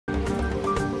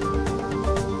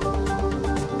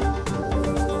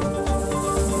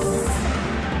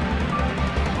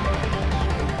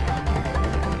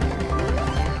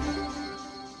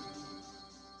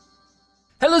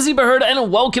Hello Zebra Herd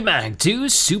and welcome back to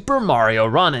Super Mario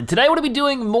Run. And today we're gonna be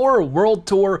doing more World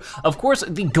Tour. Of course,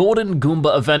 the Golden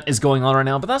Goomba event is going on right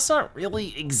now, but that's not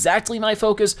really exactly my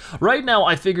focus. Right now,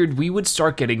 I figured we would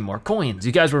start getting more coins.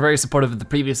 You guys were very supportive of the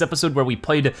previous episode where we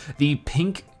played the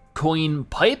pink coin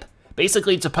pipe.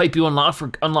 Basically, it's a pipe you unlock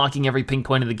for unlocking every pink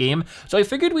coin in the game. So I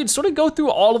figured we'd sort of go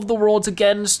through all of the worlds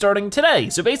again starting today.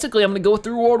 So basically, I'm gonna go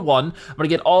through World 1, I'm gonna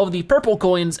get all of the purple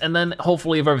coins, and then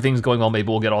hopefully if everything's going well, maybe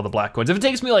we'll get all the black coins. If it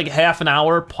takes me like half an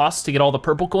hour plus to get all the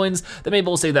purple coins, then maybe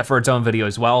we'll save that for its own video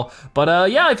as well. But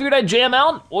yeah, I figured I'd jam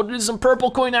out, we'll do some purple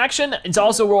coin action. It's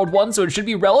also World 1, so it should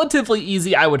be relatively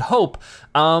easy, I would hope.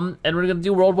 And we're gonna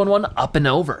do World 1 up and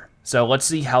over. So let's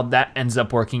see how that ends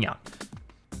up working out.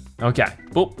 Okay,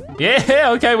 boop.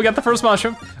 Yeah, okay, we got the first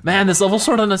mushroom. Man, this level's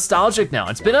sort of nostalgic now.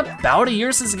 It's been about a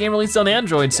year since the game released on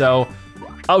Android, so,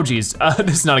 oh geez,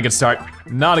 this is not a good start.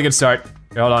 Not a good start.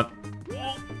 Here, hold on.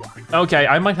 Okay,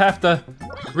 I might have to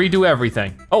redo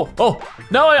everything. Oh,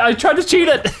 no, I tried to cheat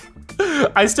it.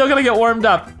 I still gotta get warmed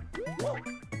up.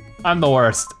 I'm the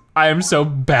worst. I am so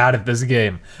bad at this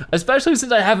game, especially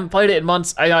since I haven't played it in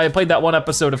months. I played that one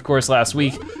episode, of course, last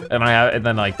week, and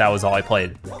then like that was all I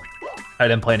played. I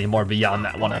didn't play any more beyond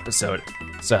that one episode.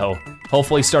 So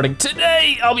hopefully starting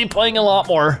today, I'll be playing a lot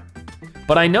more.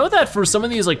 But I know that for some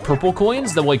of these like purple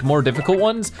coins, the like more difficult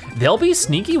ones, they'll be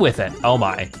sneaky with it. Oh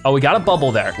my. Oh, we got a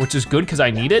bubble there, which is good because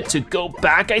I need it to go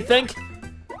back, I think.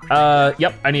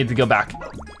 Yep, I need to go back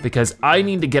because I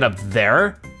need to get up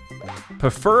there.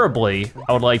 Preferably,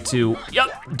 I would like to,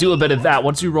 do a bit of that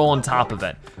once you roll on top of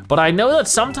it. But I know that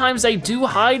sometimes they do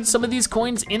hide some of these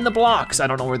coins in the blocks. I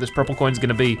don't know where this purple coin's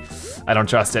gonna be. I don't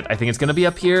trust it. I think it's gonna be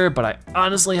up here, but I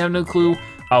honestly have no clue.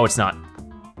 Oh, it's not.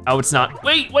 Oh, it's not.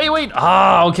 Wait.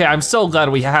 Ah, okay, I'm so glad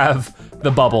we have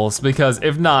the bubbles because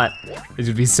if not, it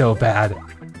would be so bad.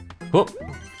 Whoop,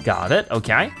 got it,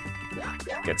 okay.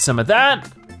 Get some of that,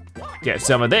 get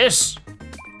some of this.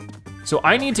 So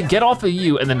I need to get off of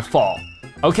you and then fall.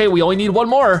 Okay, we only need one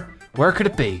more. Where could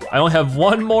it be? I only have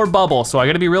one more bubble, so I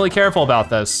gotta be really careful about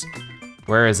this.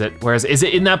 Where is it? Is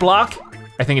it in that block?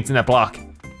 I think it's in that block.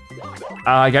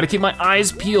 I gotta keep my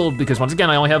eyes peeled because once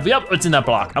again, I only have, yep, it's in that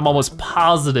block. I'm almost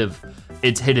positive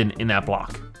it's hidden in that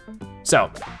block. So,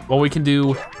 what we can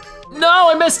do, no,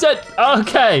 I missed it.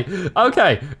 Okay,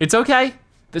 it's okay.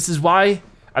 This is why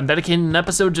I'm dedicating an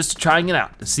episode just to trying it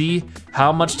out, to see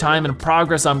how much time and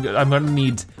progress I'm gonna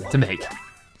need to make.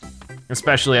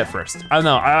 Especially at first. I don't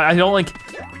know, I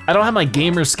don't have my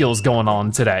gamer skills going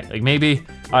on today. Like maybe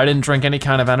I didn't drink any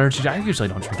kind of energy. I usually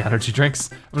don't drink energy drinks.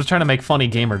 I'm just trying to make funny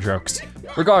gamer jokes.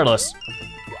 Regardless,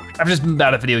 I've just been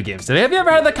bad at video games today. Have you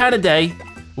ever had that kind of day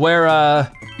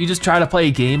where you just try to play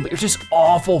a game, but you're just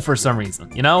awful for some reason,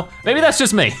 you know? Maybe that's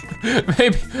just me.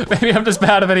 maybe I'm just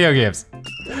bad at video games.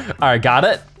 All right, got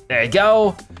it, there you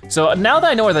go. So now that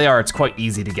I know where they are, it's quite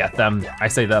easy to get them. I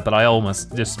say that, but I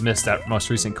almost just missed that most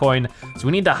recent coin. So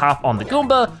we need to hop on the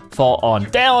Goomba, fall on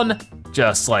down,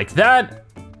 just like that.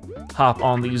 Hop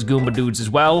on these Goomba dudes as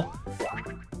well.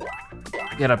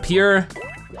 Get up here.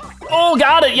 Oh,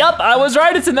 got it, yep, I was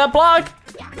right, it's in that block.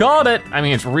 Got it. I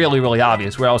mean, it's really, really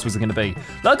obvious. Where else was it gonna be?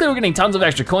 Luckily, we're getting tons of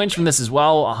extra coins from this as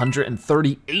well,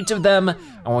 138 of them.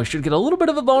 And we should get a little bit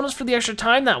of a bonus for the extra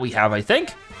time that we have, I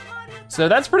think. So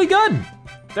that's pretty good.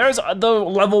 There's the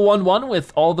level 1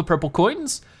 with all the purple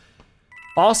coins.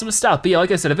 Awesome stuff, but yeah,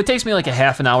 like I said, if it takes me like a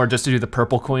half an hour just to do the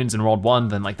purple coins in World 1,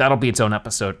 then like that'll be its own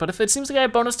episode. But if it seems like I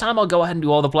have bonus time, I'll go ahead and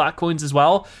do all the black coins as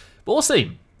well. But we'll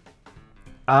see.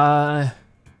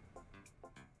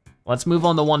 Let's move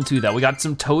on to 1-2 though. We got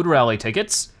some Toad Rally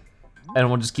tickets, and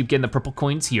we'll just keep getting the purple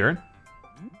coins here.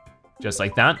 Just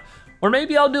like that. Or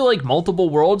maybe I'll do like multiple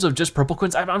worlds of just purple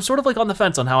coins. I'm sort of like on the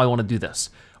fence on how I wanna do this.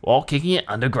 While kicking it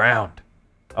underground.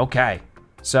 Okay,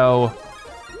 so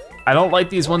I don't like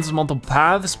these ones with multiple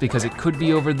paths because it could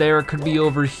be over there, it could be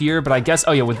over here, but I guess,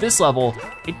 oh yeah, with this level,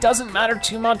 it doesn't matter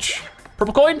too much.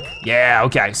 Purple coin? Yeah,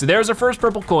 okay, so there's our first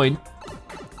purple coin.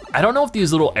 I don't know if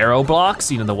these little arrow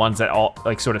blocks, you know, the ones that all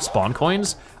like sort of spawn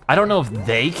coins, I don't know if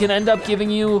they can end up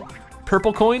giving you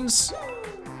purple coins.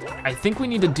 I think we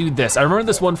need to do this. I remember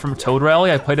this one from Toad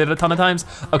Rally, I played it a ton of times.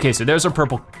 Okay, so there's our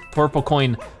purple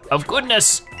coin of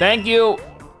goodness, thank you.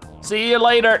 See you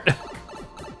later.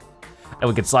 And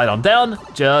we can slide on down,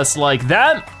 just like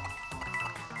that.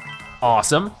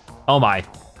 Awesome, oh my.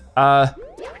 I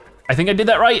think I did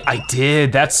that right. I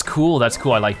did, that's cool,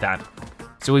 I like that.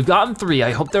 So we've gotten 3.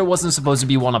 I hope there wasn't supposed to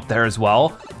be one up there as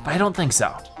well, but I don't think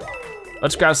so.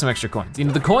 Let's grab some extra coins. You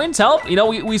know, the coins help. You know,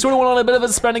 we sort of went on a bit of a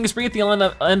spending spree at the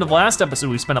end of last episode.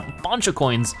 We spent a bunch of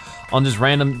coins on just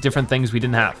random different things we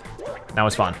didn't have. That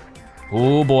was fun.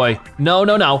 Oh boy, no,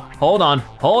 no, no, hold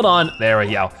on, there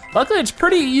we go. Luckily, it's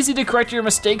pretty easy to correct your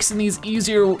mistakes in these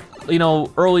easier,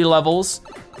 early levels.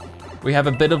 We have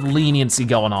a bit of leniency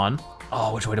going on.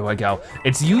 Oh, which way do I go?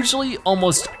 It's usually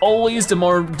almost always the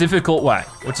more difficult way,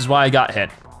 which is why I got hit.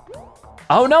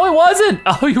 Oh no, it wasn't.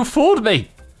 Oh, you fooled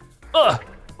me. Ugh,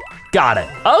 got it.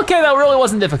 Okay, that really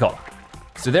wasn't difficult.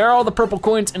 So there are all the purple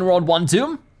coins in World 1,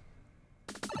 2.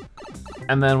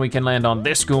 And then we can land on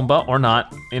this Goomba or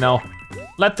not,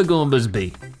 let the Goombas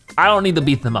be. I don't need to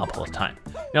beat them up all the time.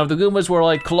 If the Goombas were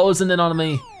like closing in on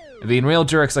me, being real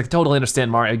jerks, I could totally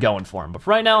understand Mario going for them. But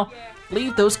for right now,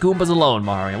 leave those Goombas alone,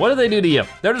 Mario. What do they do to you?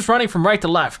 They're just running from right to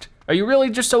left. Are you really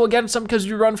just so against them because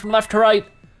you run from left to right?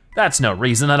 That's no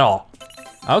reason at all.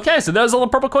 Okay, so there's all the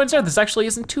purple coins there. This actually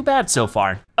isn't too bad so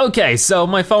far. Okay, so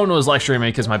my phone was lecturing me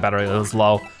because my battery was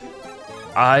low.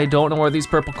 I don't know where these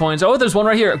purple coins, oh, there's one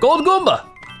right here, Gold Goomba.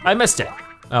 I missed it,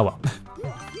 oh well.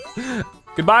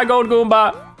 Goodbye, Gold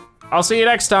Goomba. I'll see you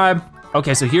next time.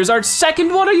 Okay, so here's our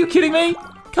second one, are you kidding me?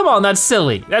 Come on, that's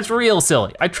silly, that's real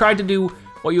silly. I tried to do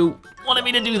what you wanted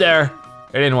me to do there.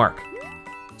 It didn't work.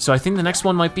 So I think the next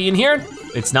one might be in here.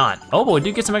 It's not. Oh, but we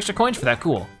did get some extra coins for that,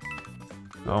 cool.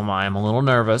 Oh my, I'm a little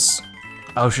nervous.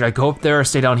 Oh, should I go up there or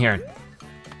stay down here?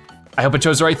 I hope I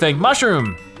chose the right thing.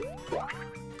 Mushroom!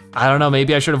 I don't know,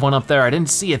 maybe I should have went up there. I didn't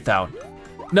see it though.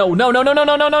 No, no, no, no, no,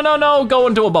 no, no, no, no, no, go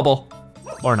into a bubble.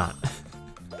 Or not.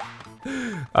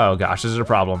 Oh gosh, this is a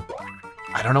problem.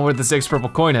 I don't know where the 6th purple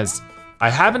coin is. I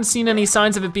haven't seen any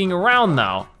signs of it being around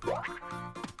though.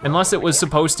 Unless it was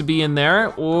supposed to be in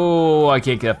there. Oh, I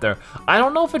can't get up there. I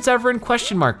don't know if it's ever in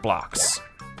question mark blocks.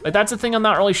 Like, that's a thing I'm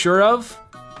not really sure of.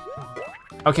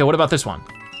 Okay, what about this one?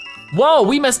 Whoa,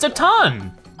 we missed a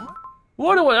ton.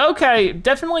 Okay,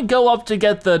 definitely go up to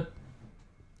get the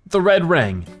red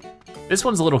ring. This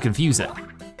one's a little confusing.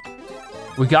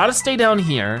 We gotta stay down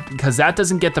here because that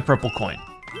doesn't get the purple coin.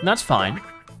 And that's fine.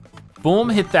 Boom,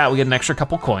 hit that, we get an extra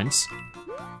couple coins.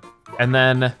 And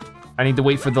then I need to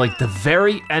wait for the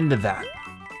very end of that.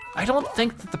 I don't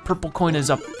think that the purple coin is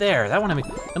up there. That one,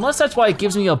 unless that's why it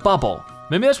gives me a bubble.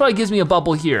 Maybe that's why it gives me a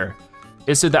bubble here,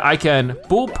 is so that I can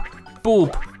boop,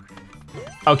 boop.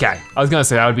 Okay, I was gonna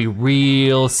say that would be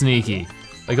real sneaky.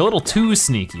 Like a little too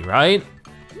sneaky, right?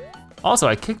 Also,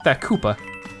 I kicked that Koopa,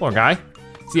 poor guy.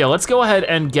 So yeah, let's go ahead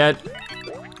and get,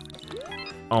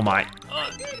 oh my.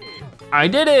 I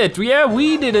did it, yeah,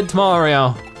 we did it,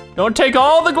 Mario. Don't take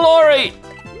all the glory.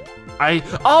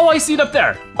 Oh, I see it up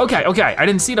there. Okay, I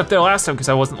didn't see it up there last time because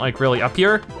I wasn't really up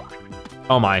here.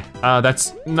 Oh my,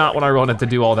 that's not what I wanted to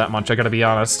do all that much, I gotta be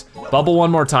honest. Bubble one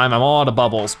more time, I'm all out of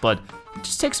bubbles, but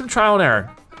just take some trial and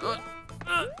error.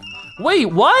 Wait,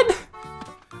 what?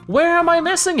 Where am I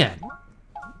missing it?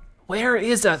 Where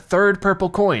is that 3rd purple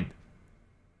coin?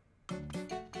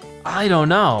 I don't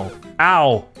know,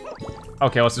 ow.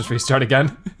 Okay, let's just restart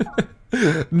again.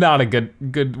 Not a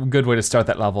good way to start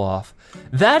that level off.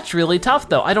 That's really tough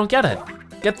though, I don't get it.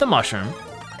 Get the mushroom.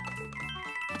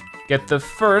 Get the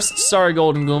first, sorry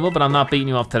Golden Goomba, but I'm not beating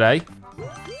you up today.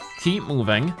 Keep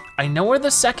moving. I know where the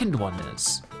 2nd one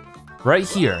is. Right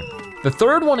here. The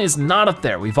 3rd one is not up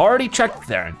there. We've already checked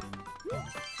there.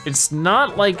 It's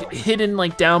not hidden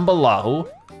down below.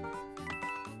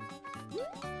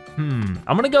 I'm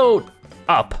gonna go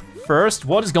up first.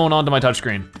 What is going on to my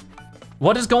touchscreen?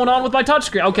 What is going on with my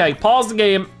touchscreen? Okay, pause the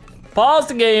game. Pause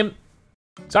the game.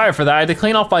 Sorry for that, I had to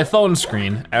clean off my phone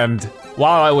screen, and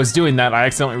while I was doing that, I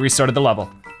accidentally restarted the level.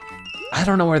 I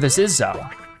don't know where this is though.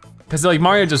 Because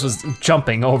Mario just was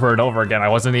jumping over and over again. I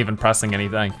wasn't even pressing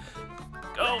anything.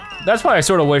 Oh, that's why I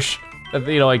sort of wish that,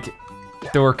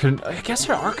 there were, I guess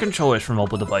there are controllers for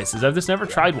mobile devices. I've just never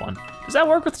tried one. Does that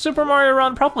work with Super Mario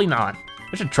Run? Probably not.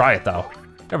 I should try it though.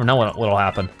 Never know what'll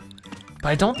happen. But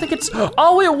I don't think it's,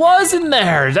 oh, it was in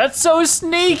there. That's so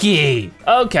sneaky.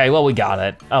 Okay, well, we got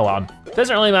it. Oh well,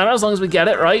 doesn't really matter as long as we get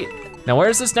it, right? Now,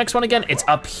 where's this next one again? It's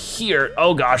up here.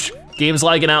 Oh gosh, game's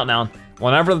lagging out now.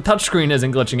 Whenever the touchscreen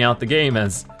isn't glitching out, the game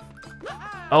is.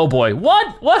 Oh boy,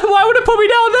 what? Why would it put me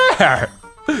down there?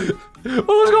 What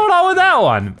was going on with that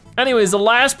one? Anyways, the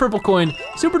last purple coin,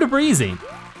 super duper easy.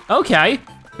 Okay,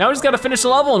 now we just gotta finish the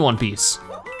level in one piece.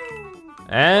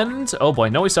 And, oh boy,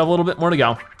 no, we still have a little bit more to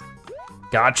go.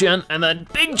 Gotcha, and then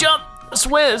big jump,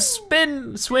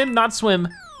 spin, swim, not swim.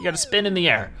 You gotta spin in the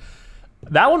air.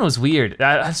 That one was weird.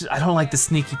 I don't like the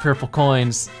sneaky purple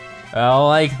coins. I don't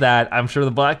like that. I'm sure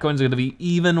the black coins are gonna be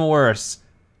even worse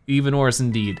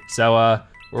indeed. So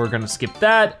we're gonna skip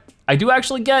that. I do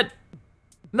actually get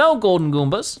no golden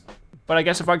Goombas, but I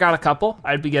guess if I got a couple,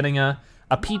 I'd be getting a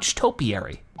peach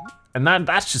topiary. And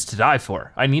that's just to die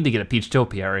for. I need to get a peach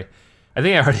topiary. I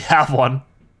think I already have one.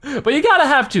 But you gotta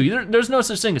have two. There's no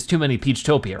such thing as too many peach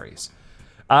topiaries.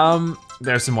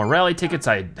 There's some more rally tickets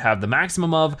I have the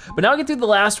maximum of, but now I get through the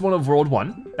last one of World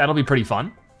 1. That'll be pretty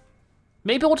fun.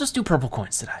 Maybe we'll just do purple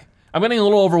coins today. I'm getting a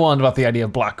little overwhelmed about the idea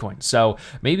of black coins, so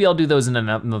maybe I'll do those in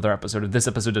another episode. If this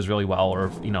episode does really well, or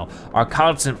if, you know, our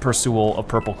constant pursuit of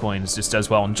purple coins just does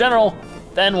well in general,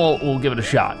 then we'll give it a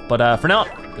shot. But for now,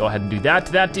 go ahead and do that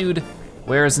to that dude.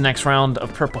 Where is the next round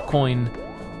of purple coin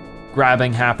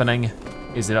grabbing happening?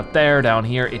 Is it up there, down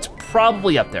here? It's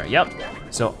probably up there, yep.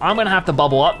 So I'm gonna have to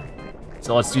bubble up.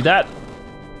 So let's do that.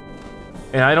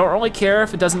 And I don't really care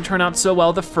if it doesn't turn out so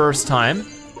well the first time,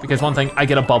 because one thing, I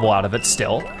get a bubble out of it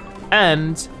still.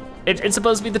 And it's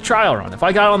supposed to be the trial run. If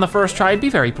I got it on the first try, I'd be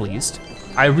very pleased.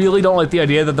 I really don't like the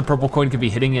idea that the purple coin could be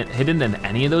hidden in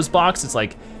any of those blocks. It's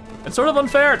like, it's sort of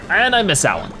unfair, and I miss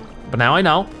that one. But now I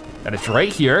know that it's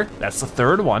right here. That's the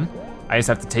third one. I just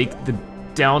have to take the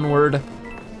downward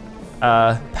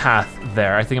path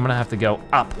there. I think I'm gonna have to go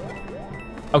up.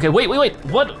 Okay, wait,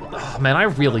 what? Oh, man, I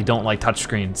really don't like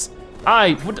touchscreens.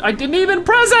 I didn't even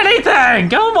press anything,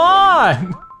 come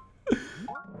on!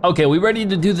 Okay, we ready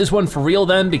to do this one for real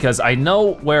then? Because I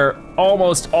know where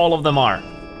almost all of them are.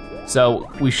 So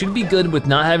we should be good with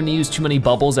not having to use too many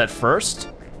bubbles at first,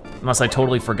 unless I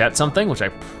totally forget something, which I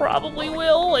probably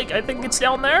will. Like, I think it's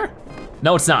down there.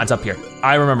 No, it's not, it's up here.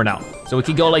 I remember now. So we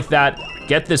can go like that,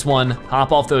 get this one,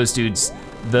 hop off those dudes.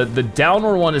 The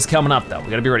downward one is coming up though,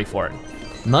 we gotta be ready for it.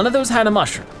 None of those had a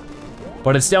mushroom,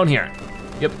 but it's down here.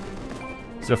 Yep.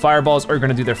 So fireballs are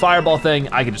gonna do their fireball thing.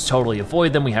 I can just totally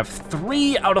avoid them. We have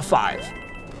 3 out of 5.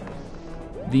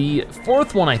 The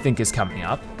fourth one I think is coming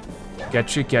up.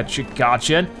 Gotcha.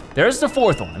 There's the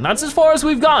fourth one, and that's as far as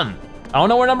we've gotten. I don't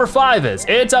know where number 5 is.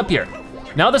 It's up here.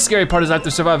 Now the scary part is I have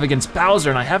to survive against Bowser,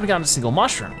 and I haven't gotten a single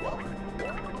mushroom.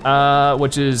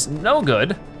 Which is no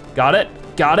good. Got it.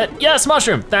 Yes,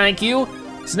 mushroom, thank you.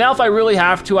 So now if I really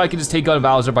have to, I can just take on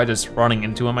Bowser by just running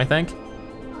into him, I think.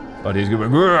 But he's gonna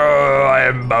be, I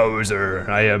am Bowser,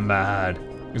 I am mad.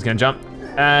 He's gonna jump,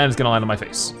 and it's gonna land on my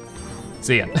face.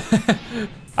 See ya.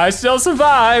 I still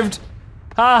survived,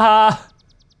 haha.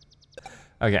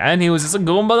 Okay, and he was just a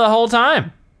Goomba the whole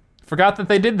time. Forgot that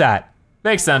they did that.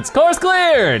 Makes sense, course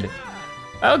cleared.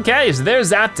 Okay, so there's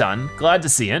that done, glad to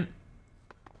see it.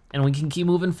 And we can keep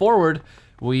moving forward.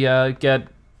 We get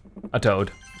a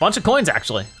toad. Bunch of coins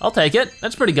actually, I'll take it,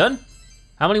 that's pretty good.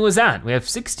 How many was that? We have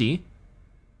 60.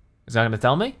 Is that gonna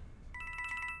tell me?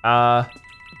 I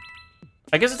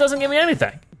guess it doesn't give me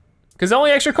anything. Cause the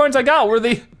only extra coins I got were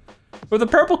the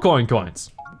purple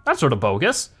coins. That's sort of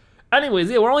bogus. Anyways,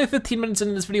 yeah, we're only 15 minutes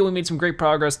into this video, we made some great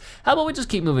progress. How about we just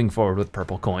keep moving forward with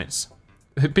purple coins?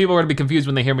 People are gonna be confused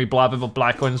when they hear me blab about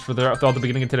black coins throughout the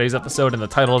beginning of today's episode and the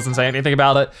title doesn't say anything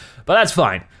about it, but that's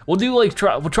fine. We'll do we'll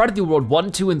try to do World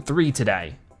 1, 2, and 3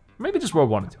 today. Maybe just World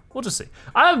 1 and 2, we'll just see.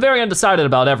 I'm very undecided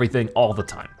about everything all the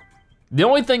time. The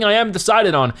only thing I am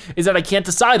decided on is that I can't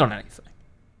decide on anything.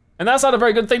 And that's not a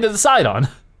very good thing to decide on.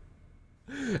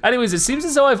 Anyways, it seems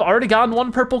as though I've already gotten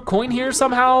one purple coin here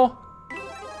somehow.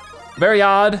 Very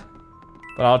odd,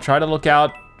 but I'll try to look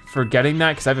out for getting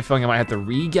that because I have a feeling I might have to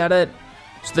re-get it.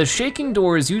 So the shaking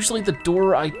door is usually the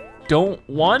door I don't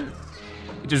want.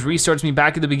 It just restarts me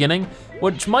back at the beginning,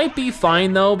 which might be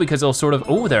fine though because it'll sort of,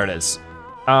 oh, there it is.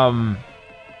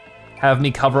 Have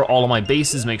me cover all of my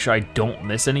bases, make sure I don't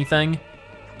miss anything.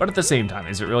 But at the same time,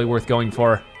 is it really worth going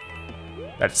for?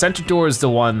 That center door is the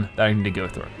one that I need to go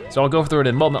through. So I'll go through it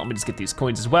in a moment. Let me just get these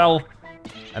coins as well.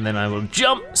 And then I will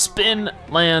jump, spin,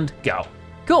 land, go.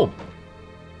 Cool.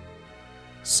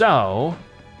 So,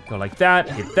 go like that,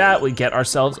 hit that, we get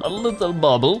ourselves a little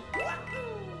bubble.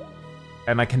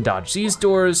 And I can dodge these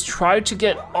doors, try to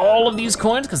get all of these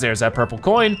coins, because there's that purple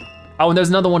coin. Oh, and there's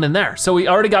another one in there. So we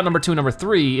already got number 2 and number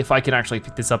 3, if I can actually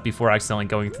pick this up before accidentally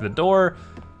going through the door.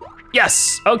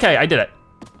 Yes, okay, I did it.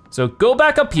 So go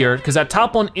back up here, because that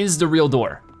top one is the real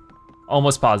door.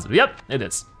 Almost positive, yep, it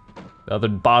is. The other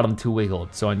bottom 2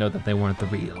 wiggled, so I know that they weren't the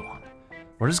real one.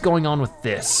 What is going on with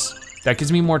this? That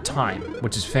gives me more time,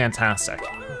 which is fantastic,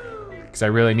 because I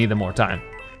really need the more time.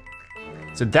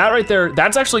 So that right there,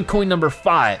 that's actually coin number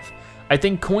 5. I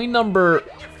think coin number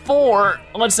 4,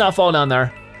 let's not fall down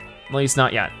there, at least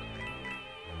not yet,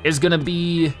 is gonna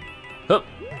be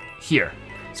here.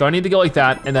 So I need to go like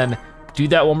that and then do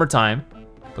that one more time,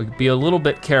 but be a little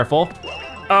bit careful.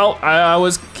 Oh, I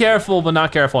was careful, but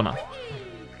not careful enough.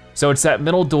 So it's that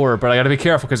middle door, but I gotta be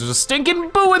careful because there's a stinking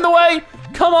boo in the way.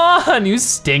 Come on, you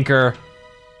stinker.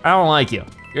 I don't like you.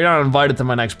 You're not invited to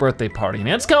my next birthday party, and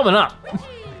it's coming up.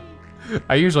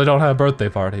 I usually don't have birthday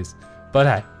parties, but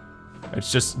hey,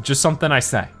 it's just something I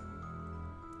say.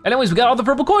 Anyways, we got all the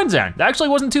purple coins there. That actually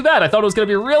wasn't too bad. I thought it was gonna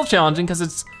be real challenging because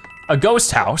it's a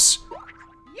ghost house,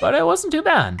 but it wasn't too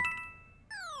bad.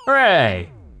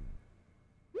 Hooray.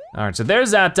 All right, so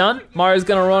there's that done. Mario's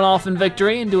gonna run off in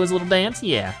victory and do his little dance,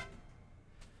 yeah.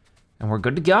 And we're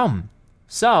good to go.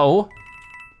 So,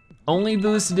 only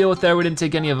boos to deal with there. We didn't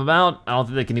take any of them out. I don't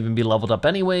think they can even be leveled up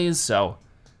anyways, so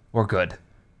we're good.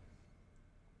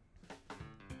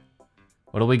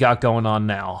 What do we got going on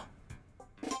now?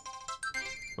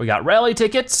 We got rally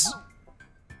tickets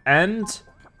and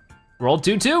World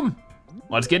 2-2.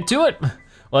 Let's get to it.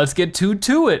 Let's get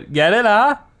to it. Get it,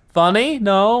 huh? Funny?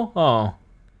 No? Oh.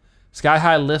 Sky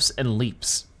high lifts and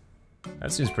leaps.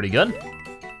 That seems pretty good.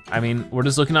 I mean, we're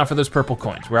just looking out for those purple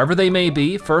coins, wherever they may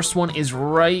be. First one is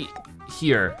right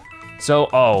here. So,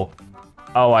 oh,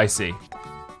 I see.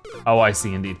 Oh, I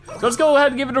see indeed. So let's go ahead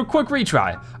and give it a quick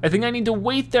retry. I think I need to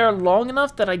wait there long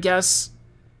enough that I guess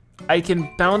I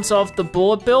can bounce off the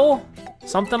bullet bill,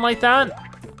 something like that.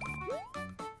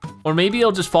 Or maybe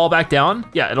it'll just fall back down.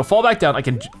 Yeah, it'll fall back down. I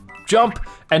can jump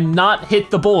and not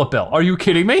hit the bullet bill. Are you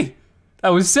kidding me? That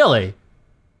was silly.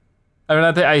 I mean,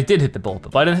 I did hit the bullet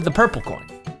bill, but I didn't hit the purple coin.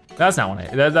 That's not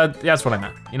what that's what I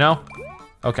meant, you know?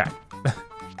 Okay.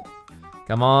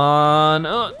 Come on.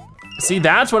 Oh, see,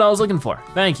 that's what I was looking for.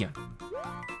 Thank you.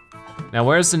 Now,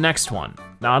 where's the next one?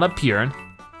 Not up here,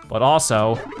 but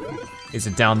also, is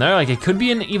it down there? Like, it could be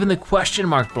in even the question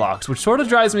mark blocks, which sort of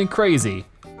drives me crazy.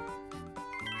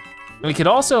 We could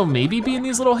also maybe be in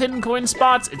these little hidden coin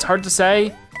spots. It's hard to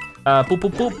say. Boop,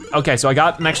 boop, boop. Okay, so I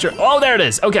got an extra, oh, there it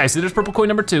is. Okay, so there's purple coin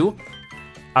number 2.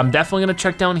 I'm definitely gonna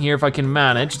check down here if I can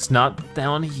manage. It's not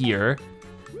down here.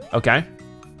 Okay,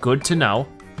 good to know.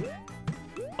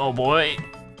 Oh boy,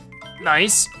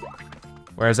 nice.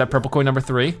 Where's that purple coin number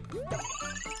 3?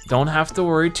 Don't have to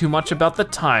worry too much about the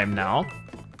time now.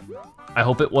 I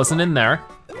hope it wasn't in there.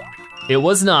 It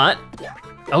was not.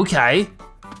 Okay.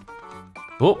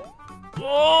 Oh,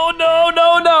 oh no,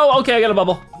 no, no. Okay, I got a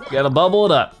bubble. Gotta bubble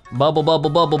it up. Bubble, bubble,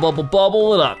 bubble, bubble,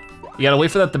 bubble it up. You gotta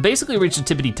wait for that to basically reach the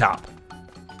tippity top.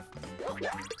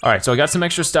 All right, so I got some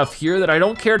extra stuff here that I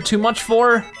don't care too much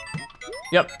for.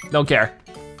 Yep, don't care.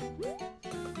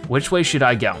 Which way should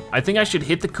I go? I think I should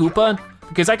hit the Koopa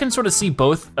because I can sort of see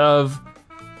both of,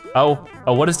 oh,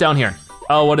 what is down here?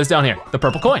 Oh, what is down here? The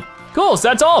purple coin. Cool, so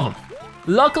that's all of them.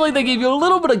 Luckily, they gave you a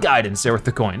little bit of guidance there with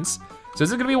the coins. So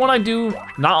this is gonna be one I do,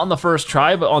 not on the first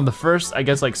try, but on the first, I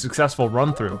guess, like successful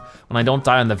run through, when I don't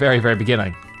die in the very, very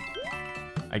beginning.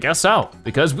 I guess so,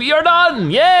 because we are done.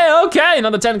 Yeah, okay,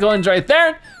 another 10 coins right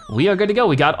there. We are good to go.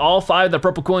 We got all 5 of the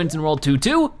purple coins in World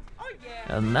 2-2.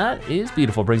 And that is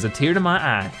beautiful, brings a tear to my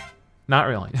eye. Not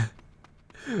really,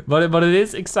 but it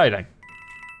is exciting.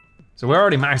 So we're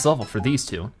already max level for these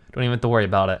two. Don't even have to worry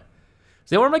about it.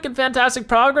 So we're making fantastic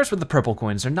progress with the purple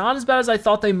coins. They're not as bad as I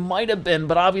thought they might have been,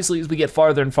 but obviously as we get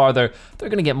farther and farther, they're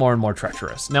gonna get more and more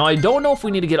treacherous. Now I don't know if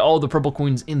we need to get all the purple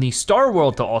coins in the star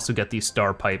world to also get the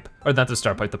star pipe, or not the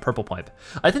star pipe, the purple pipe.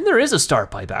 I think there is a star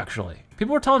pipe actually.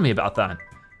 People were telling me about that.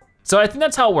 So I think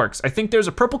that's how it works. I think there's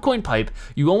a purple coin pipe.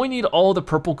 You only need all the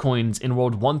purple coins in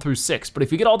world 1 through 6, but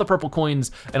if you get all the purple coins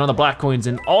and all the black coins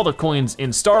and all the coins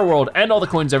in Star World and all the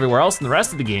coins everywhere else in the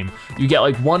rest of the game, you get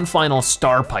like one final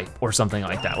star pipe or something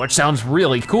like that, which sounds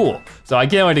really cool. So I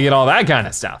can't wait to get all that kind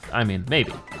of stuff. I mean,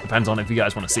 maybe, depends on if you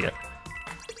guys wanna see it.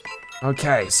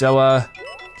 Okay, so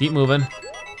keep moving.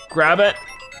 Grab it.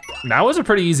 That was a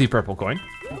pretty easy purple coin.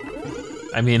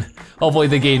 I mean, hopefully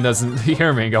the game doesn't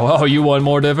hear me and go, oh, you want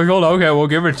more difficult? Okay, we'll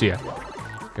give it to you.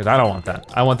 Because I don't want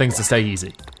that. I want things to stay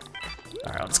easy.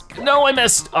 All right, let's, no, I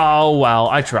missed. Oh, well,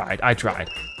 I tried.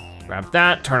 Grab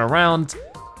that, turn around.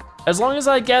 As long as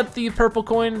I get the purple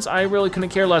coins, I really couldn't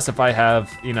care less if I have,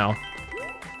 you know,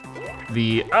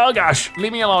 the, oh gosh,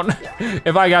 leave me alone.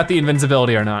 If I got the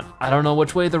invincibility or not. I don't know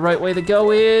which way the right way to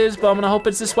go is, but I'm gonna hope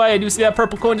it's this way. I do see that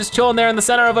purple coin just chilling there in the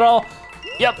center of it all.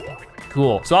 Yep.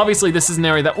 Cool, so obviously this is an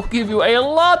area that will give you a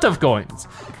lot of coins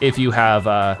if you have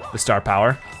the star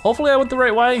power. Hopefully I went the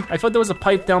right way. I thought there was a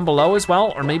pipe down below as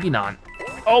well, or maybe not.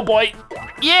 Oh boy,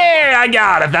 yeah, I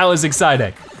got it, that was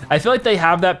exciting. I feel like they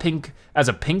have that pink, as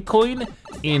a pink coin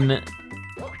in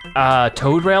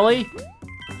Toad Rally,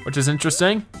 which is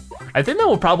interesting. I think that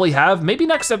we'll probably have, maybe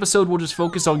next episode we'll just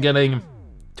focus on getting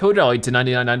Toad Rally to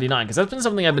 99.99, because that's been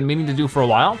something I've been meaning to do for a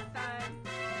while.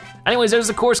 Anyways, there's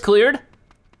the course cleared.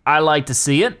 I like to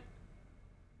see it.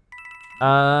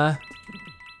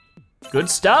 Good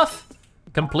stuff,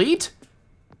 complete.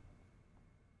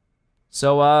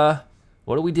 So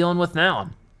what are we dealing with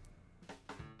now?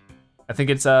 I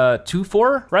think it's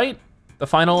 2-4, right? The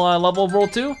final level of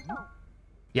World 2?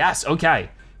 Yes, okay.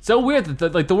 So weird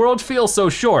that the world feels so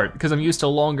short because I'm used to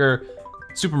longer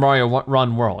Super Mario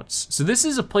Run Worlds. So this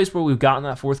is a place where we've gotten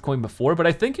that 4th coin before, but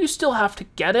I think you still have to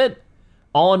get it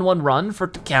all in one run for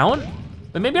it to count.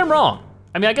 But maybe I'm wrong.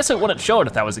 I mean, I guess it wouldn't show it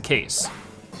if that was the case.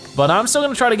 But I'm still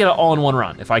gonna try to get it all in one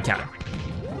run if I can.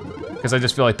 Because I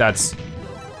just feel like that's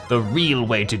the real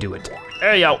way to do it.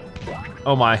 There you go.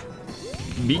 Oh my.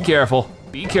 Be careful,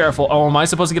 be careful. Oh, am I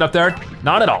supposed to get up there?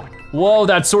 Not at all. Whoa,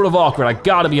 that's sort of awkward, I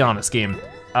gotta be honest, game.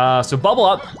 So bubble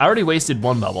up. I already wasted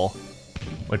 1 bubble,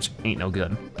 which ain't no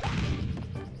good.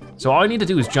 So all I need to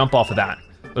do is jump off of that.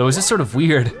 But it was just sort of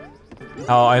weird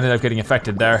how I ended up getting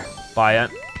affected there by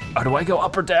it. Oh, do I go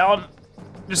up or down?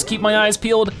 Just keep my eyes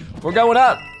peeled. We're going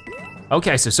up.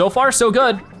 Okay, so far so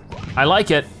good. I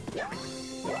like it.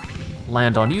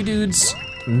 Land on you dudes.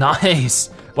 Nice.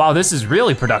 Wow, this is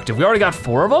really productive. We already got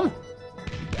 4 of them?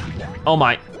 Oh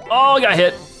my, oh, I got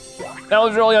hit. That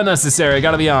was really unnecessary, I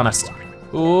gotta be honest.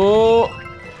 Ooh.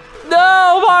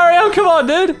 No, Mario, come on,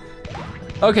 dude.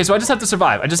 Okay, so I just have to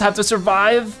survive. I just have to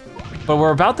survive, but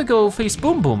we're about to go face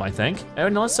Boom Boom, I think.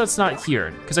 Unless that's not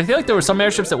here, because I feel like there were some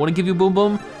airships that wouldn't give you Boom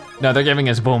Boom. No, they're giving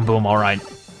us Boom Boom, all right.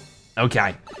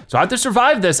 Okay, so I have to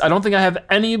survive this. I don't think I have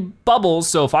any bubbles,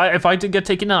 so if I did get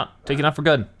taken out for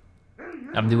good,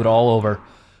 I'm gonna do it all over,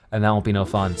 and that won't be no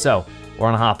fun. So, we're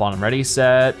gonna hop on them. Ready,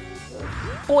 set,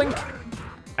 boink,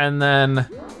 and then,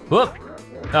 whoop.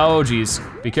 Oh geez,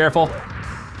 be careful,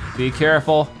 be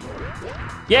careful.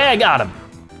 Yeah, I got him.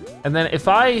 And then if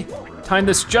I time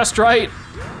this just right,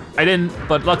 I didn't,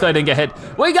 but luckily I didn't get hit.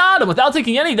 We got him without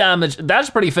taking any damage. That's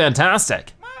pretty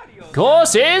fantastic.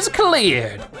 Course is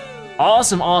cleared.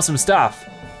 Awesome, awesome stuff.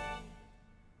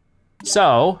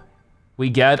 So, we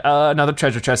get another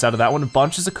treasure chest out of that one,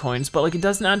 bunches of coins, but like it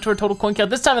doesn't add to our total coin count.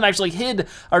 This time it actually hid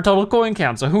our total coin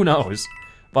count, so who knows?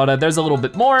 But there's a little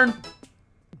bit more.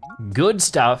 Good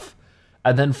stuff.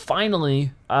 And then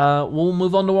finally, we'll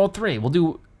move on to World 3. We'll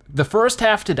do the first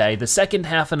half today, the second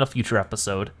half in a future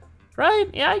episode. Right?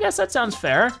 Yeah, I guess that sounds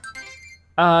fair.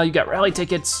 You got rally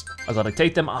tickets. I gotta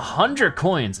take them, 100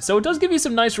 coins. So it does give you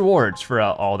some nice rewards for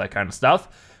all that kind of stuff.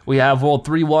 We have World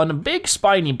 3-1, big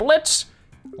spiny blitz.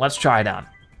 Let's try it on.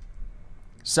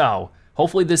 So,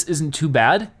 hopefully this isn't too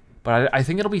bad, but I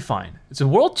think it'll be fine. So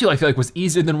World 2 I feel like was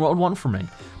easier than World 1 for me.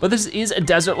 But this is a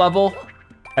desert level,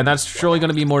 and that's surely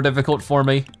gonna be more difficult for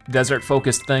me. Desert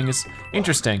focused things.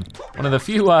 Interesting. One of the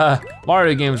few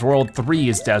Mario games, World 3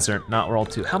 is desert, not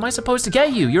World 2. How am I supposed to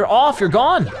get you? You're off, you're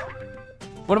gone.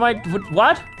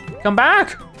 What? Come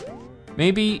back.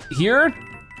 Maybe here?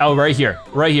 Oh, right here,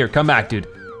 come back, dude.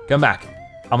 Come back.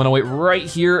 I'm gonna wait right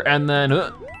here and then,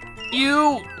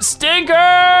 you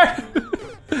stinker!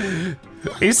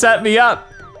 He set me up.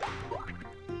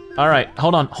 All right,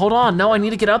 hold on. No, I need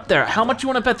to get up there. How much you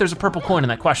wanna bet there's a purple coin in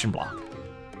that question block?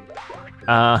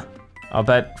 I'll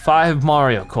bet 5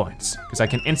 Mario coins, because I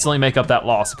can instantly make up that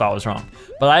loss if I was wrong.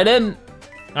 But I didn't.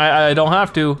 I don't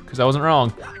have to, because I wasn't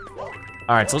wrong.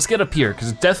 All right, so let's get up here,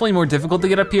 because it's definitely more difficult to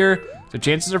get up here. So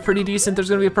chances are pretty decent there's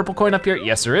gonna be a purple coin up here.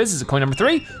 Yes, there is. Is it coin number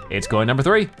 3? It's coin number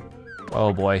 3.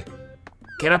 Oh boy.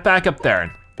 Get up back up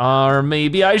there. Or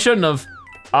maybe I shouldn't have.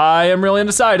 I am really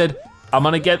undecided. I'm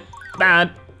gonna get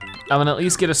that. I'm gonna at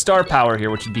least get a star power here,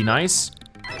 which would be nice.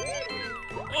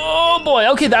 Oh boy,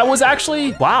 okay, that was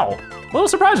actually, wow. A little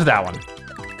surprised with that one.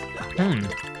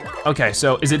 Okay,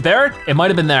 so is it there? It might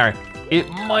have been there. It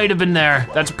might have been there.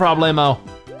 That's a problemo.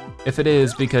 If it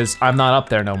is, because I'm not up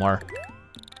there no more.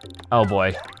 Oh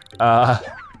boy.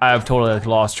 I've totally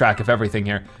lost track of everything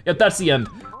here. Yep, that's the end.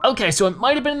 Okay, so it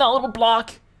might have been in that little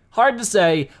block. Hard to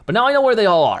say, but now I know where they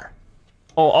all are.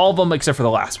 Oh, all of them except for the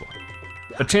last one.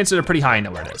 The chances are pretty high I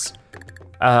know where it is.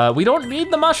 We don't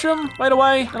need the mushroom right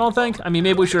away, I don't think. I mean,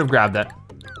 maybe we should have grabbed that.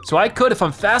 So I could, if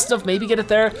I'm fast enough, maybe get it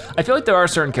there. I feel like there are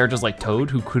certain characters like Toad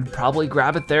who could probably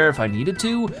grab it there if I needed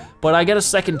to, but I get a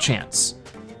second chance.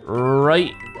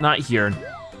 Right, not here,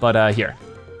 but here.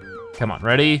 Come on,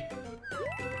 ready?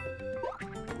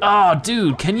 Oh,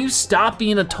 dude, can you stop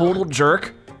being a total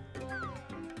jerk?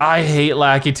 I hate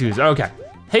Lakitus, okay.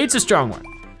 Hate's a strong one.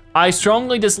 I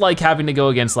strongly dislike having to go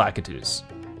against Lakitus.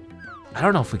 I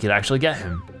don't know if we could actually get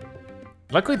him.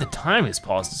 Luckily the time is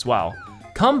paused as well.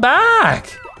 Come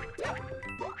back!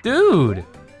 Dude.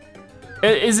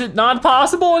 Is it not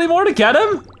possible anymore to get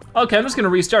him? Okay, I'm just gonna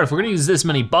restart. If we're gonna use this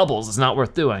many bubbles, it's not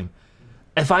worth doing.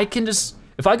 If I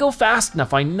go fast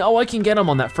enough, I know I can get him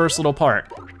on that first little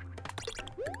part.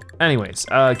 Anyways,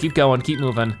 keep going, keep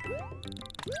moving.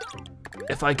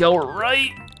 If I go right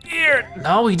here,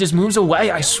 no, he just moves away.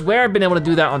 I swear I've been able to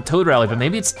do that on Toad Rally, but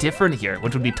maybe it's different here,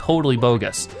 which would be totally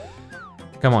bogus.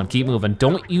 Come on, keep moving.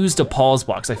 Don't use the pause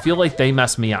blocks. I feel like they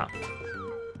mess me up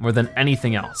more than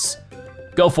anything else.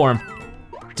 Go for him.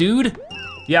 Dude,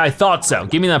 Yeah, I thought so.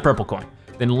 Give me that purple coin.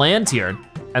 Then land here,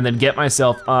 and then get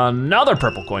myself another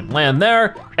purple coin. Land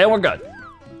there, and we're good.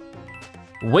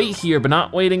 Wait here, but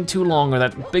not waiting too long, or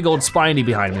that big old spiny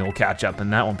behind me will catch up,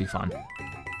 and that won't be fun.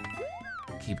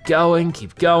 Keep going,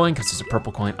 because there's a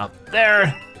purple coin up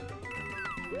there.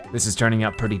 This is turning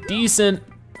out pretty decent.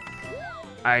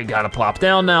 I gotta plop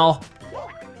down now.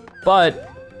 But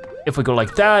if we go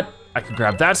like that, I can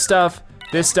grab that stuff,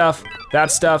 this stuff,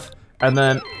 that stuff, and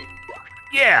then,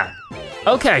 yeah.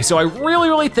 Okay, so I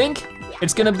really think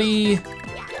it's gonna be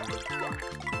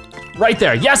right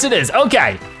there. Yes, it is,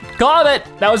 okay. Got it,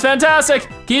 that was fantastic.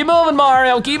 Keep moving,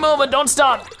 Mario, keep moving, don't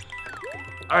stop.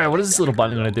 All right, what is this little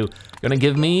button gonna do? Gonna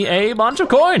give me a bunch of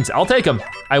coins. I'll take them.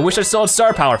 I wish I still had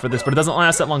star power for this, but it doesn't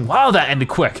last that long. Wow, that ended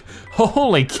quick.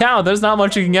 Holy cow, there's not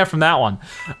much you can get from that one.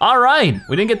 All right,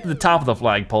 we didn't get to the top of the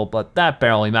flagpole, but that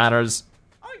barely matters.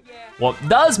 What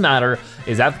does matter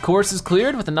is that the course is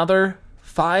cleared with another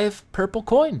 5 purple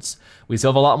coins. We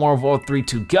still have a lot more of World 3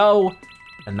 to go,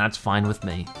 and that's fine with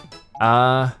me.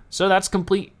 So that's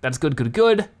complete, that's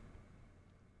good.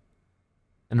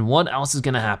 And what else is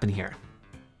gonna happen here?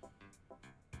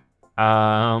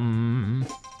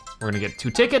 We're gonna get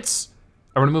 2 tickets,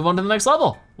 and we're gonna move on to the next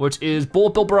level, which is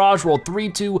Bullet Bill Barrage, World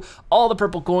 3-2, all the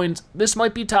purple coins. This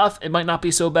might be tough, it might not be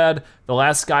so bad. The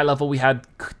last sky level we had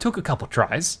took a couple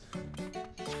tries.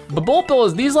 The Bullet Bill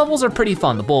these levels are pretty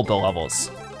fun, the Bullet Bill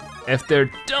levels. If they're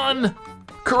done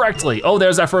correctly. Oh,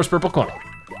 there's our first purple coin.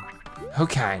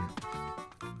 Okay.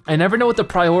 I never know what to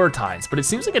prioritize, but it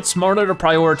seems like it's smarter to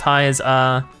prioritize,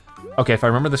 okay, if I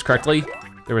remember this correctly,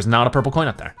 there was not a purple coin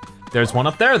up there. There's one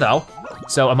up there though.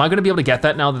 So am I gonna be able to get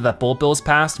that now that that Bullet Bill is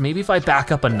passed? Maybe if I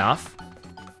back up enough,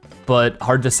 but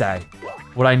hard to say.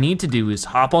 What I need to do is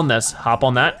hop on this, hop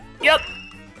on that. Yep,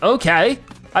 okay,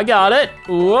 I got it.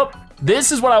 Whoop,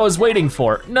 this is what I was waiting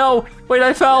for. No, wait,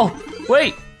 I fell.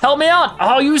 Wait, help me out.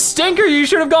 Oh, you stinker, you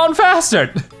should have gone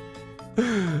faster.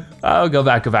 Oh, go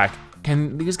back.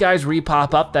 Can these guys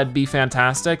re-pop up? That'd be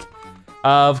fantastic.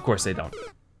 Of course they don't.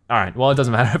 All right, well, it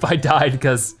doesn't matter if I died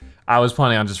because I was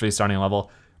planning on just restarting a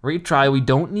level. Retry, we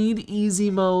don't need easy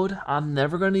mode. I'm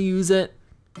never gonna use it.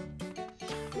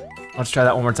 Let's try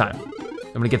that one more time.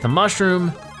 I'm gonna get the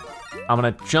mushroom. I'm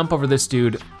gonna jump over this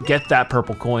dude, get that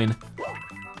purple coin.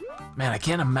 Man, I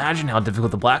can't imagine how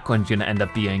difficult the black coin's gonna end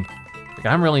up being. Like,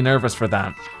 I'm really nervous for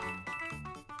that.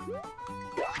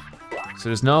 So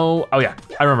there's no, oh yeah,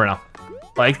 I remember now.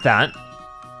 Like that.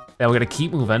 Then we're gonna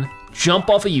keep moving. Jump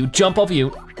off of you, jump off of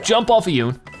you, jump off of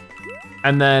you,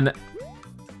 and then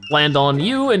land on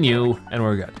you, and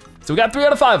we're good. So we got 3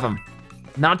 out of 5 of them.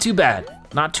 Not too bad,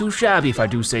 not too shabby if I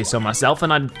do say so myself,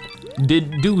 and I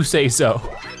do say so.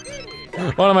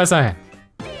 What am I saying?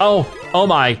 Oh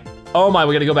my,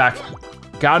 we gotta go back.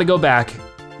 Gotta go back.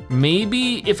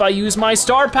 Maybe if I use my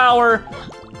star power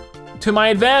to my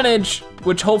advantage,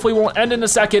 which hopefully won't end in a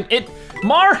second,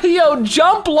 Mario,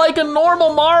 jump like a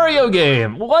normal Mario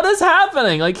game. What is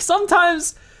happening? Like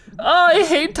sometimes, I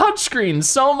hate touchscreens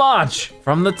so much.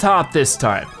 From the top this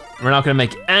time. We're not gonna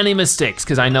make any mistakes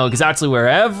because I know exactly where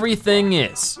everything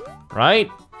is, right?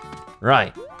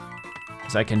 Right.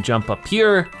 So I can jump up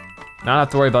here, not have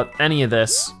to worry about any of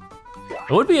this.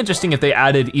 It would be interesting if they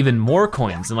added even more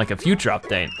coins in like a future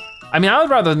update. I mean, I would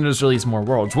rather than just release more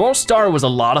worlds. World Star was a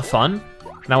lot of fun,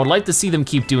 and I would like to see them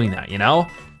keep doing that, you know?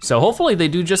 So hopefully they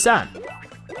do just that.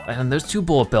 And there's 2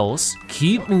 bullet bills,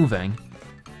 keep moving.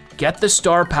 Get the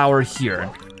star power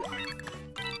here.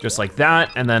 Just like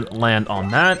that, and then land on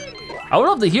that. I would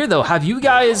love to hear though, have you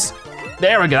guys,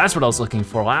 there we go, that's what I was looking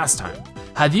for last time.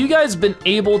 Have you guys been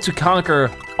able to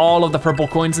conquer all of the purple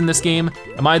coins in this game?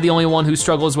 Am I the only one who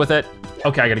struggles with it?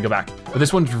 Okay, I gotta go back. But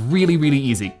this one's really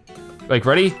easy. Like,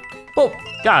 ready? Oh,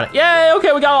 got it. Yay,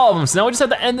 okay, we got all of them. So now we just have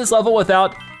to end this level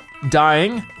without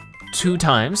dying 2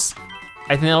 times. I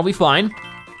think that'll be fine.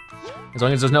 As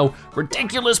long as there's no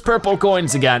ridiculous purple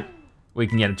coins again, we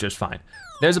can get it just fine.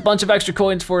 There's a bunch of extra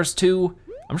coins for us too.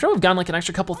 I'm sure we've gotten like an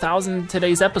extra couple thousand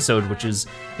today's episode, which is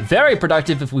very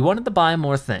productive if we wanted to buy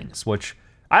more things, which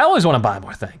I always wanna buy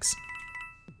more things.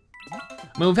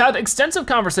 I mean, we've had extensive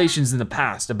conversations in the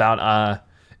past about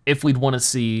if we'd wanna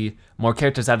see more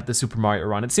characters out of the Super Mario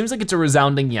run. It seems like it's a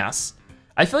resounding yes.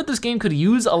 I feel like this game could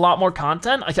use a lot more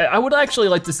content. Like, I would actually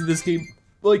like to see this game,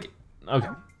 like, okay,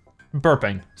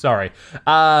 burping, sorry.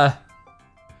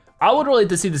 I would really like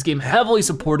to see this game heavily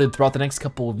supported throughout the next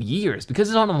couple of years. Because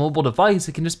it's on a mobile device,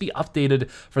 it can just be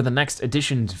updated for the next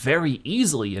editions very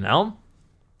easily, you know?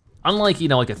 Unlike, you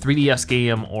know, like a 3DS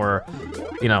game or,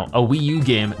 you know, a Wii U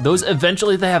game, those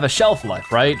eventually they have a shelf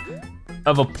life, right?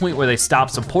 Of a point where they stop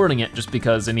supporting it just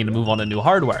because they need to move on to new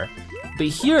hardware. But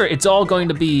here, it's all going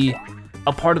to be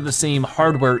a part of the same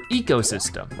hardware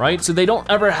ecosystem, right? So they don't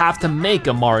ever have to make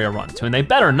a Mario Run 2, and they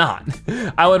better not.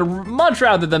 I would much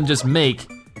rather them just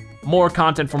make more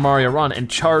content for Mario Run and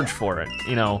charge for it,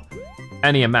 you know,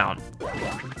 any amount.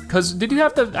 Cause did you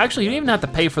have to, actually you didn't even have to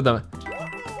pay for the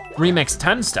Remix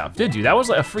 10 stuff, did you? That was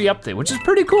like a free update, which is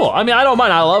pretty cool. I mean, I don't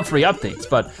mind, I love free updates,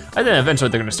 but I think eventually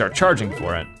they're gonna start charging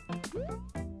for it.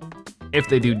 If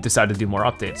they do decide to do more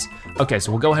updates. Okay,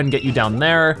 so we'll go ahead and get you down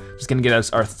there. Just gonna get us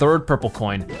our third purple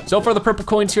coin. So far the purple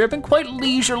coins here have been quite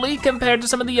leisurely compared to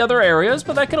some of the other areas,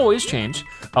 but that can always change.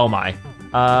 Oh my.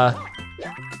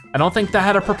 I don't think that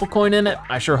had a purple coin in it.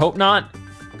 I sure hope not,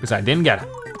 because I didn't get it.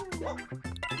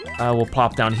 We'll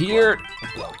plop down here.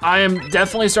 I am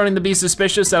definitely starting to be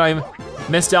suspicious that I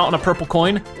missed out on a purple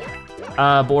coin,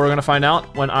 but we're gonna find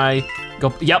out when I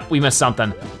go, yep, we missed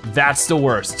something. That's the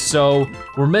worst. So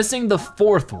we're missing the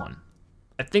fourth one.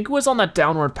 I think it was on that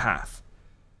downward path.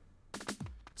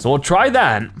 So we'll try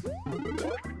that.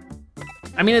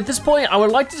 I mean, at this point, I would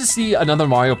like to see another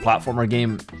Mario platformer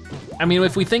game. I mean,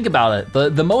 if we think about it,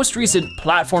 the most recent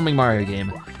platforming Mario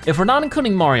game, if we're not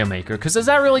including Mario Maker, because does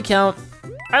that really count?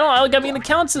 I don't know, I mean, it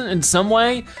counts in some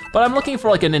way, but I'm looking for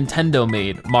like a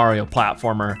Nintendo-made Mario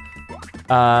platformer.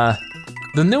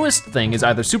 The newest thing is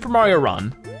either Super Mario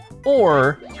Run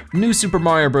or New Super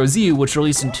Mario Bros. U, which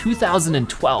released in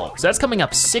 2012. So that's coming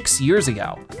up 6 years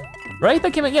ago, right?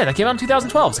 That came out in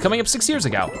 2012. It's coming up 6 years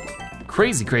ago.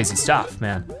 Crazy, crazy stuff,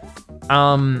 man.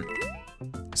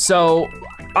 So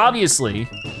obviously,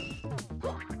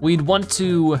 we'd want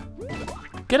to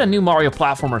get a new Mario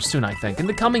platformer soon, I think, in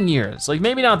the coming years. Like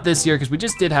maybe not this year, because we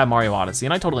just did have Mario Odyssey,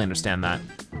 and I totally understand that.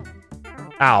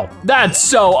 Ow, that's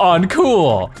so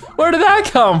uncool. Where did that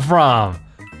come from?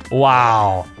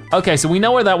 Wow. Okay, so we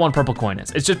know where that one purple coin is.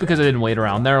 It's just because I didn't wait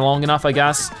around there long enough, I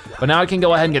guess. But now I can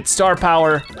go ahead and get star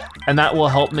power, and that will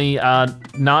help me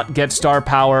not get star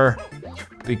power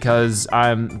because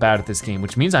I'm bad at this game,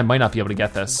 which means I might not be able to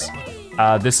get this.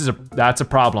 That's a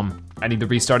problem. I need to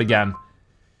restart again.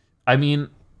 I mean,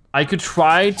 I could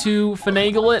try to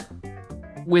finagle it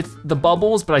with the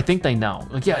bubbles, but I think they know.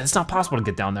 Like, yeah, it's not possible to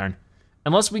get down there.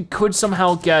 Unless we could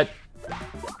somehow get,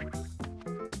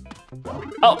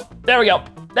 oh, there we go.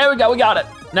 There we go, we got it.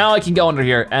 Now I can go under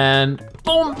here and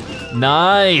boom,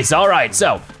 nice. All right,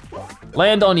 so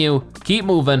land on you, keep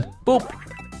moving, boop.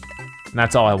 And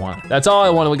that's all I want. That's all I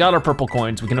wanted. We got our purple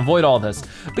coins. We can avoid all this.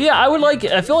 But yeah,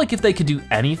 I feel like if they could do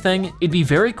anything, it'd be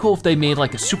very cool if they made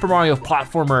like a Super Mario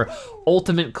platformer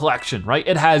ultimate collection, right?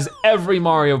 It has every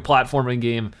Mario platforming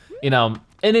game, you know,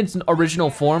 in its original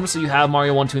form. So you have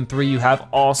Mario 1, 2, and 3, you have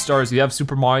All-Stars, you have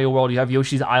Super Mario World, you have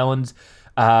Yoshi's Island,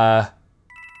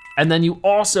 and then you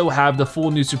also have the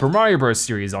full new Super Mario Bros.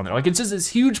 Series on there. Like it's just this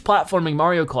huge platforming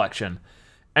Mario collection.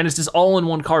 And it's just all in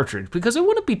one cartridge because it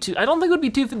wouldn't be too, I don't think it would be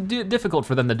too difficult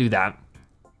for them to do that.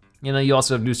 You know, you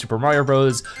also have New Super Mario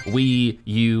Bros., Wii,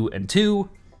 U, and 2.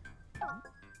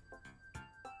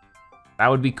 That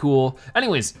would be cool.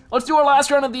 Anyways, let's do our last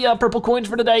round of the purple coins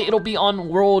for today. It'll be on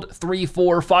World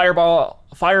 3-4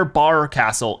 Firebar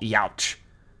Castle, Youch.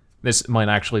 This might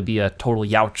actually be a total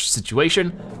Youch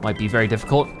situation. Might be very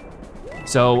difficult.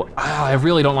 So, I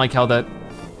really don't like how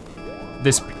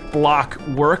this block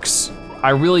works. I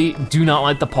really do not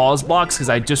like the pause blocks because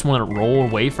I just want to roll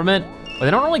away from it. But they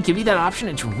don't really give you that option.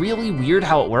 It's really weird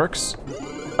how it works.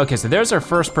 Okay, so there's our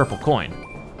first purple coin.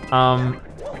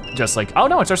 Just like, oh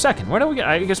no, it's our second. Where do we get?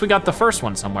 I guess we got the first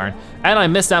one somewhere. And I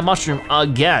missed that mushroom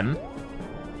again.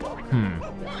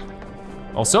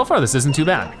 Well, so far this isn't too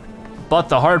bad. But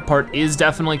the hard part is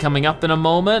definitely coming up in a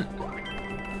moment.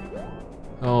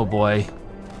 Oh boy.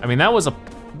 I mean, that was a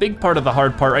big part of the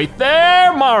hard part right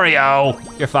there, Mario.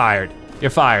 You're fired. You're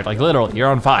fired, like literally, you're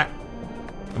on fire.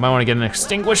 You might wanna get an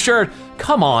extinguisher.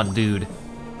 Come on, dude.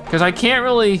 Because I can't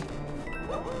really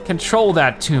control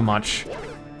that too much.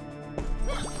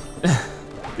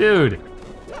 Dude,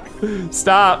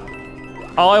 stop.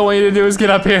 All I want you to do is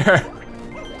get up here.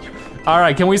 All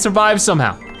right, can we survive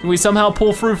somehow? Can we somehow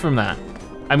pull through from that?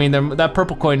 I mean, that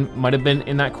purple coin might have been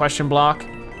in that question block.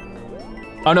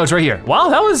 Oh no, it's right here. Wow,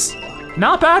 that was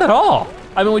not bad at all.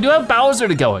 I mean, we do have Bowser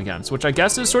to go against, which I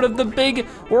guess is sort of the big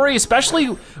worry, especially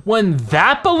when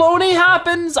that baloney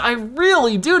happens. I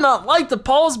really do not like the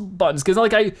pause buttons, because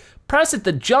like I press it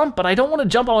to jump, but I don't want to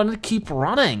jump, I want to keep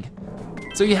running.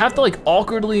 So you have to like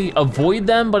awkwardly avoid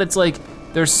them, but it's like,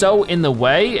 they're so in the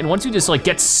way, and once you just like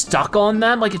get stuck on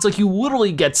them, like it's like you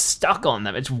literally get stuck on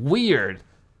them. It's weird.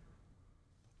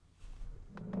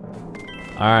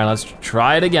 All right, let's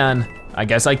try it again. I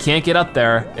guess I can't get up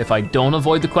there if I don't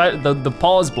avoid the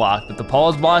pause block, but the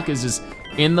pause block is just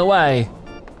in the way.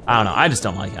 I don't know, I just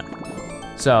don't like it.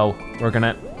 So we're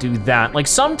gonna do that. Like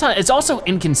sometimes, it's also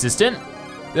inconsistent.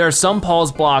 There are some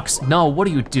pause blocks. No, what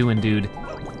are you doing, dude?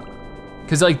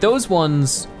 Cause like those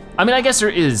ones, I mean, I guess there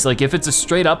is, like if it's a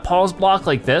straight up pause block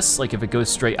like this, like if it goes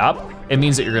straight up, it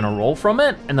means that you're gonna roll from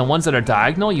it, and the ones that are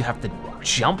diagonal, you have to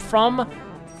jump from,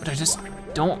 but I just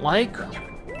don't like.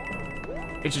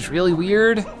 It's just really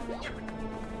weird.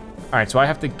 All right, so I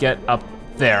have to get up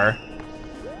there,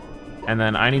 and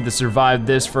then I need to survive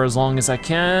this for as long as I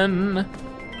can.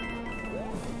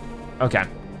 Okay.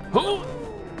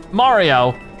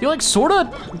 Mario, he like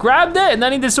sorta grabbed it, and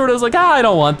then he just sorta was like, I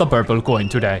don't want the purple coin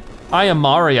today. I am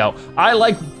Mario. I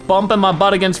like bumping my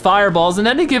butt against fireballs in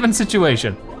any given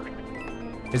situation.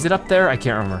 Is it up there? I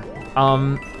can't remember.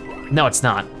 No, it's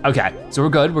not. Okay, so we're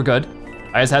good, we're good.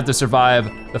 I just have to survive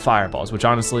the fireballs, which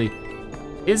honestly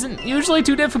isn't usually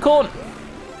too difficult.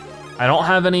 I don't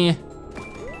have any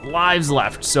lives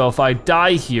left, so if I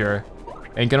die here,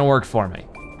 ain't gonna work for me.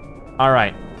 All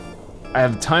right, I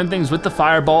have timed things with the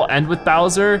fireball and with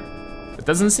Bowser. It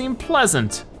doesn't seem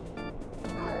pleasant.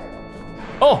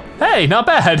 Oh, hey, not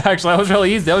bad. Actually, that was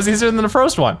really easy. That was easier than the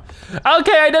first one.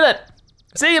 Okay, I did it.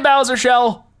 See you, Bowser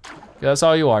Shell. That's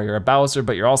all you are. You're a Bowser,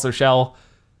 but you're also Shell.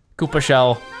 Koopa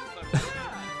Shell.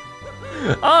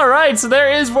 All right, so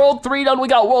there is World 3 done. We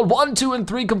got World 1, 2, and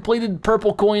 3 completed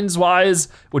purple coins wise,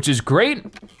 which is great.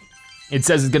 It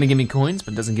says it's gonna give me coins,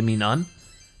 but it doesn't give me none.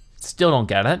 Still don't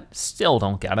get it, still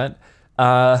don't get it.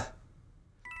 But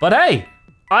hey,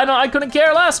 I couldn't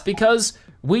care less because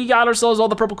we got ourselves all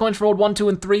the purple coins for World 1, 2,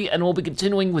 and 3, and we'll be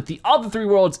continuing with the other 3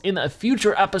 worlds in a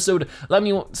future episode. Let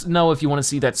me know if you wanna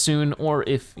see that soon, or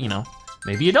if, you know,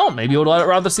 maybe you don't. Maybe you would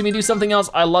rather see me do something else.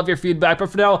 I love your feedback,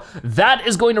 but for now, that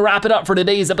is going to wrap it up for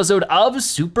today's episode of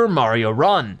Super Mario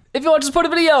Run. If you watch this part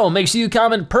of the video, make sure you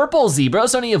comment purple zebra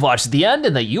so you've watched to the end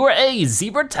and that you are a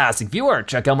zebra-tastic viewer.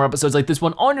 Check out more episodes like this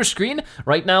one on your screen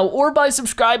right now or by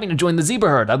subscribing to join the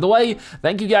Zebra Herd. Out of the way,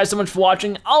 thank you guys so much for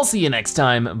watching. I'll see you next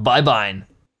time. Bye-bye.